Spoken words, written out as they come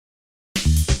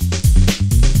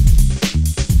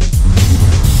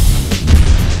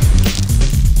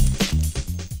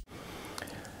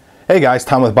Hey guys,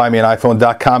 Tom with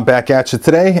BuyMeAniPhone.com back at you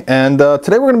today, and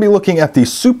today we're going to be looking at the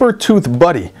Supertooth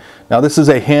Buddy. Now this is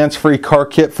a hands-free car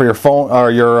kit for your phone,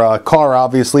 or your car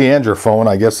obviously, and your phone.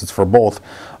 I guess it's for both.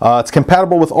 It's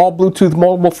compatible with all Bluetooth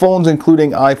mobile phones,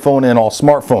 including iPhone and all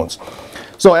smartphones.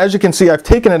 So as you can see, I've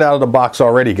taken it out of the box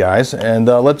already, guys, and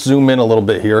let's zoom in a little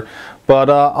bit here. But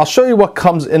I'll show you what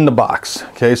comes in the box.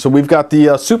 Okay, so we've got the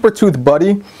Supertooth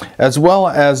Buddy, as well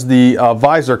as the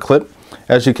visor clip.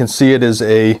 As you can see, it is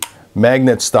a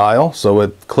magnet style, so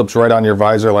it clips right on your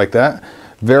visor like that.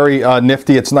 Very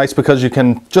nifty. It's nice because you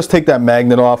can just take that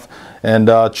magnet off and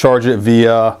charge it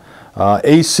via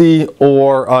AC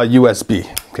or USB.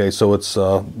 Okay, so it's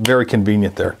very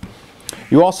convenient there.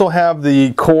 You also have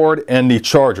the cord and the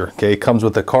charger. Okay, it comes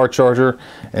with the car charger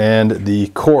and the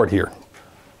cord here.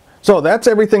 So that's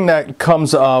everything that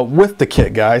comes with the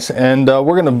kit, guys, and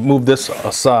we're going to move this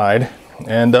aside,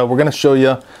 and we're going to show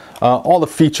you all the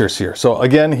features here. So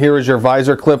again, here is your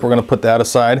visor clip. We're going to put that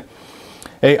aside.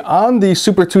 Hey, on the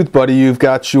Supertooth Buddy, you've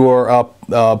got your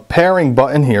pairing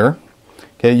button here.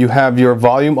 Okay, you have your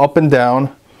volume up and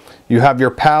down. You have your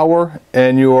power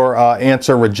and your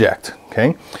answer reject.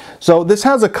 Okay, so this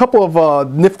has a couple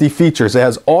of nifty features. It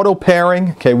has auto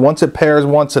pairing. Okay, once it pairs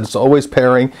once, it's always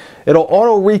pairing. It'll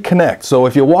auto reconnect. So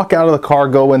if you walk out of the car,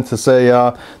 go into say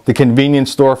the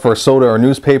convenience store for a soda or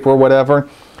newspaper or whatever,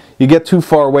 you get too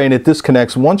far away and it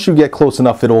disconnects. Once you get close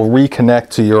enough, it'll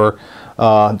reconnect to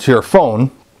your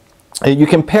phone. You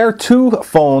can pair two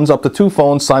phones, up to two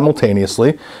phones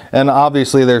simultaneously, and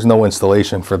obviously there's no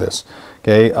installation for this.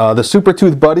 Okay, the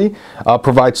Supertooth Buddy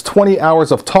provides 20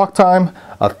 hours of talk time,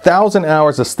 1,000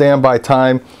 hours of standby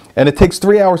time, and it takes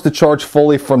 3 hours to charge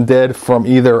fully from dead from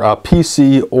either a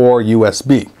PC or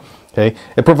USB. Okay,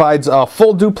 it provides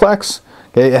full duplex.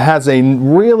 Okay, it has a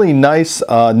really nice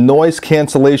noise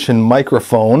cancellation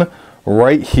microphone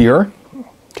right here.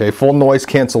 Okay, full noise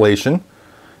cancellation.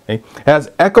 Okay, it has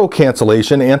echo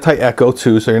cancellation, anti-echo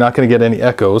too, so you're not going to get any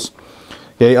echoes.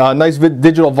 Okay, nice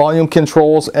digital volume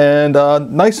controls, and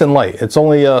nice and light. It's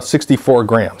only 64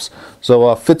 grams,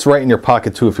 so fits right in your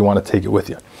pocket too if you want to take it with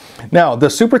you. Now, the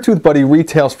Supertooth Buddy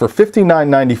retails for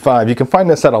 $59.95. You can find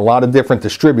this at a lot of different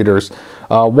distributors.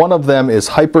 One of them is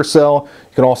Hypercell.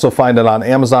 You can also find it on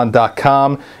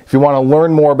Amazon.com. If you want to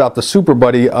learn more about the Super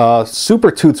Buddy,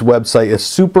 Supertooth's website is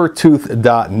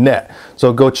supertooth.net.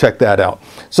 So go check that out.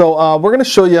 So we're going to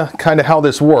show you kind of how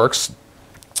this works.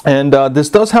 And this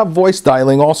does have voice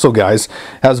dialing also, guys. It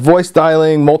has voice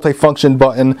dialing, multifunction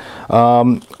button,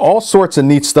 all sorts of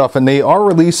neat stuff. And they are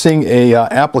releasing a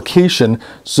application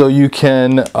so you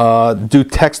can do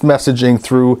text messaging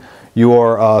through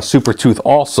your Supertooth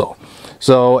also.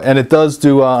 So, and it does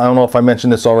do, I don't know if I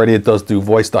mentioned this already, it does do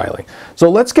voice dialing. So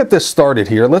let's get this started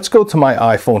here. Let's go to my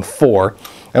iPhone 4,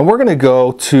 and we're going to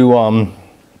go to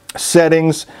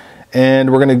settings,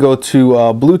 and we're going to go to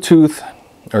Bluetooth,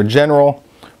 or general.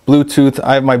 Bluetooth.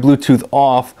 I have my Bluetooth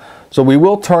off, so we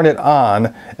will turn it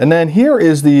on. And then here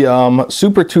is the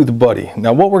Supertooth Buddy.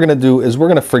 Now what we're going to do is we're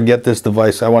going to forget this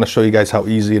device. I want to show you guys how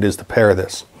easy it is to pair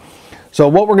this. So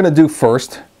what we're going to do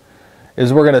first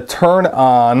is we're going to turn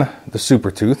on the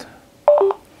Supertooth.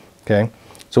 Okay,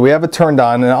 so we have it turned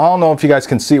on, and I don't know if you guys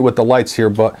can see it with the lights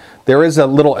here, but there is a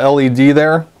little LED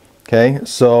there. Okay,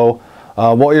 so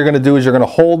what you're going to do is you're going to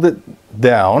hold it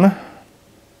down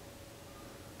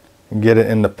and get it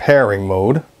in the pairing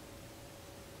mode.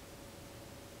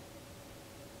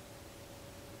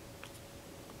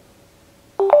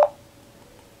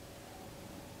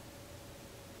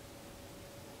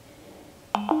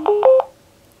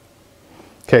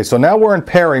 Okay, so now we're in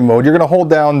pairing mode. You're going to hold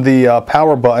down the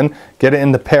power button, get it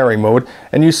in the pairing mode,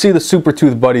 and you see the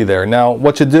Supertooth Buddy there. Now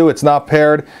what you do, it's not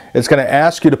paired, it's going to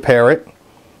ask you to pair it.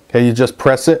 Okay, you just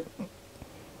press it.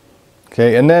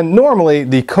 Okay, and then normally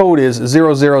the code is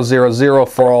 0000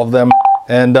 for all of them,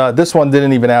 and this one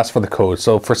didn't even ask for the code.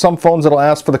 So for some phones it'll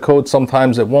ask for the code,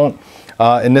 sometimes it won't.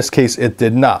 In this case it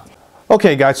did not.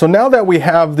 Okay guys, so now that we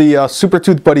have the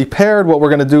Supertooth Buddy paired, what we're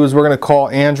going to do is we're going to call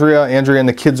Andrea. Andrea and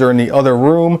the kids are in the other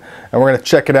room, and we're going to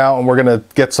check it out, and we're going to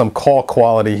get some call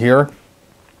quality here.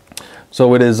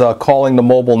 So it is calling the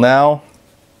mobile now.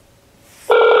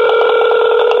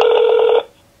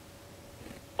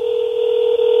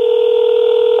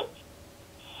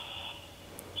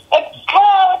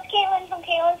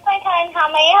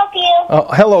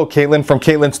 Hello, Caitlin from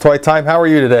Caitlin's Toy Time. How are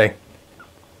you today?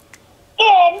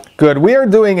 Good. Good. We are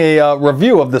doing a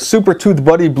review of the Supertooth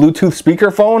Buddy Bluetooth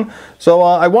speakerphone. So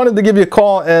I wanted to give you a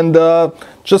call and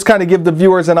just kind of give the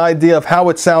viewers an idea of how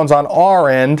it sounds on our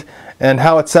end and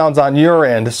how it sounds on your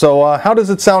end. So how does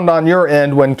it sound on your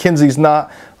end when Kinsey's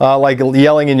not like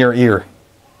yelling in your ear?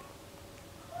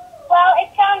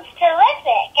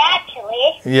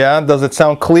 Yeah, does it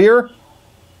sound clear?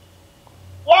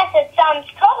 Yes, it sounds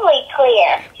totally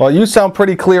clear. Well, you sound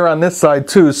pretty clear on this side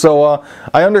too. So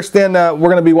I understand that we're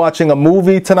going to be watching a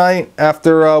movie tonight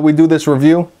after we do this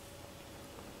review.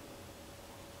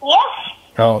 Yes.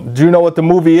 Oh, do you know what the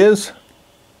movie is?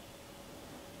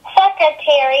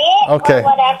 Secretariat, Okay. or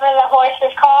whatever the horse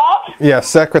is called. Yeah,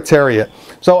 Secretariat.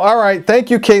 So, all right. Thank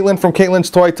you, Caitlin from Caitlin's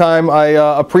Toy Time. I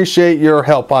appreciate your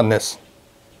help on this.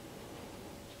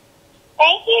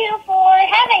 Thank you for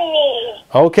having me.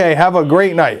 Okay, have a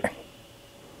great night.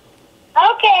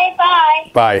 Okay,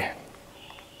 bye. Bye.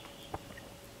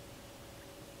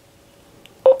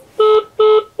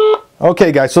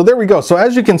 Okay, guys, so there we go. So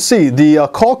as you can see, the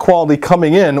call quality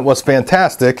coming in was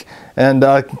fantastic, and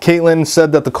Caitlin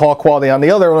said that the call quality on the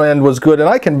other end was good, and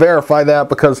I can verify that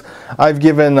because I've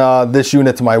given this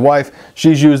unit to my wife.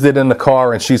 She's used it in the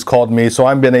car, and she's called me, so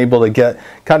I've been able to get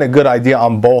kind of good idea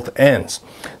on both ends.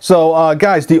 So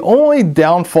guys, the only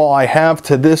downfall I have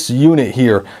to this unit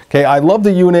here, okay, I love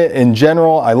the unit in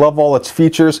general. I love all its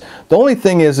features. The only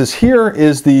thing is here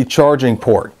is the charging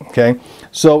port, okay?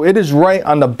 So it is right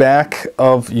on the back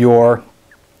of your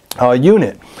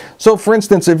unit. So for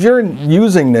instance, if you're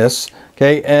using this,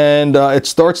 okay, and it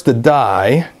starts to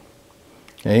die,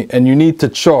 okay, and you need to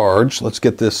charge, let's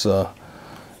get this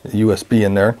USB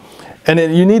in there, and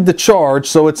you need to charge,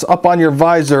 so it's up on your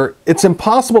visor. It's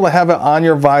impossible to have it on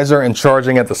your visor and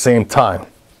charging at the same time.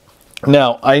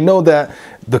 Now, I know that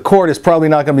the cord is probably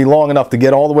not going to be long enough to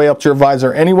get all the way up to your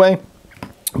visor anyway,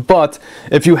 but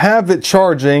if you have it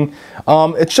charging,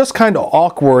 it's just kind of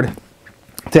awkward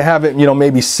to have it, you know,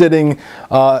 maybe sitting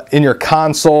in your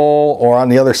console or on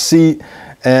the other seat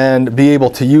and be able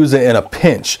to use it in a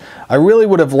pinch. I really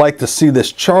would have liked to see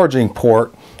this charging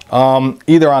port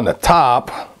either on the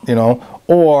top, you know,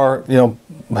 or, you know,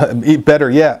 better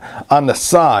yet, on the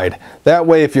side. That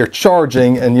way, if you're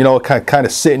charging and, you know, kind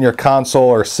of sit in your console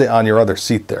or sit on your other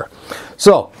seat there.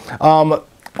 So,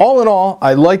 all in all,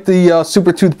 I like the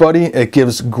Supertooth Buddy. It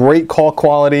gives great call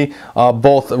quality,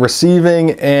 both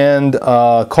receiving and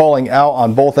calling out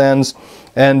on both ends.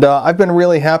 And I've been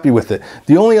really happy with it.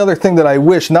 The only other thing that I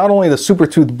wish not only the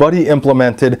Supertooth Buddy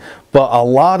implemented, but a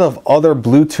lot of other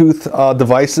Bluetooth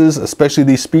devices, especially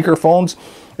these speakerphones,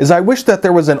 is I wish that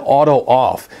there was an auto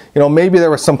off. You know, maybe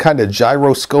there was some kind of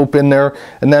gyroscope in there,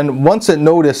 and then once it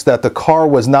noticed that the car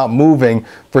was not moving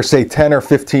for say 10 or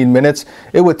 15 minutes,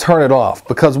 it would turn it off.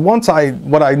 Because what I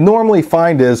normally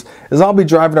find is I'll be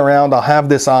driving around, I'll have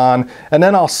this on, and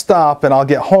then I'll stop and I'll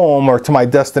get home or to my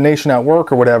destination at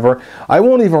work or whatever. I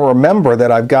won't even remember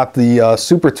that I've got the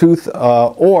Supertooth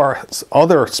or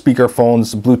other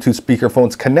speakerphones, Bluetooth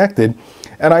speakerphones connected,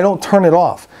 and I don't turn it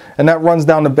off. And that runs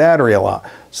down the battery a lot.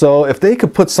 So if they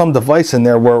could put some device in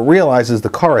there where it realizes the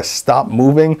car has stopped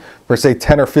moving for say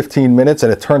 10 or 15 minutes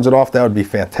and it turns it off, that would be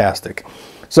fantastic.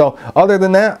 So other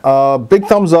than that, big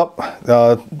thumbs up for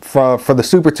the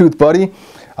Supertooth Buddy.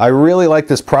 I really like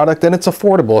this product, and it's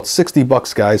affordable. It's 60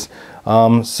 bucks, guys.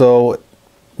 So,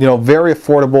 you know, very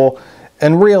affordable.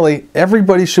 And really,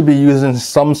 everybody should be using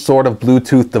some sort of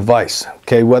Bluetooth device,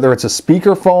 okay? Whether it's a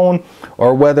speakerphone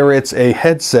or whether it's a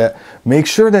headset, make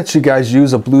sure that you guys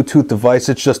use a Bluetooth device.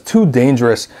 It's just too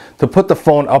dangerous to put the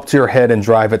phone up to your head and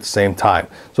drive at the same time.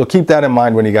 So keep that in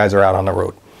mind when you guys are out on the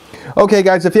road. Okay,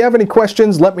 guys, if you have any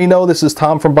questions, let me know. This is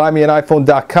Tom from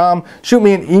BuyMeAniPhone.com. Shoot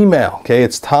me an email, okay?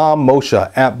 It's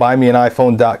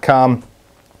tommosha@BuyMeAniPhone.com.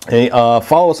 Hey,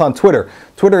 follow us on Twitter,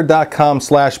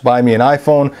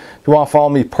 twitter.com/BuyMeAnIPhone. If you want to follow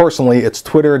me personally, it's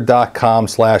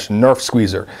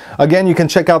twitter.com/NerfSqueezer. Again, you can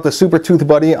check out the Supertooth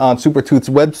Buddy on Supertooth's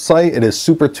website. It is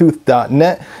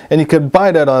supertooth.net, and you can buy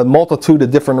it at a multitude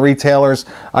of different retailers.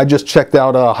 I just checked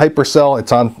out Hypercell.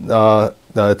 It's on.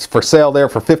 It's for sale there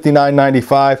for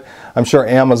 $59.95. I'm sure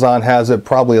Amazon has it,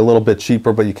 probably a little bit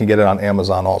cheaper, but you can get it on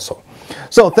Amazon also.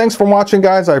 So thanks for watching,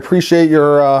 guys. I appreciate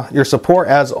your support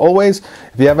as always.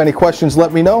 If you have any questions,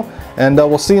 let me know, and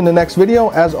we'll see you in the next video.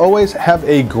 As always, have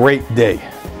a great day.